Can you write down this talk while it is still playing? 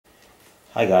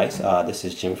Hi guys, this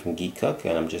is Jim from geekcook,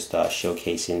 and I'm just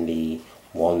showcasing the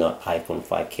Walnut iPhone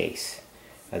 5 case.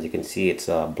 As you can see, it's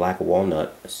black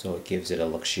walnut, so it gives it a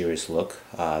luxurious look.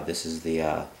 This is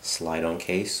the slide-on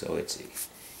case, so it's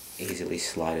easily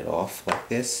slide it off like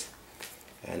this,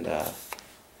 and you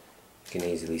can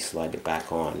easily slide it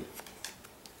back on.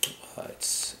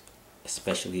 It's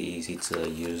especially easy to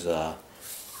use the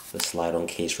slide-on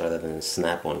case rather than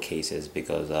snap-on cases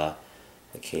because the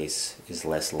case is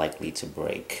less likely to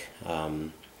break.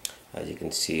 As you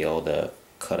can see, all the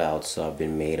cutouts have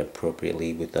been made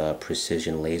appropriately with a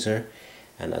precision laser,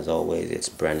 and as always, it's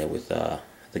branded with the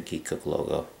geekcook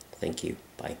logo. Thank you.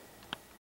 Bye.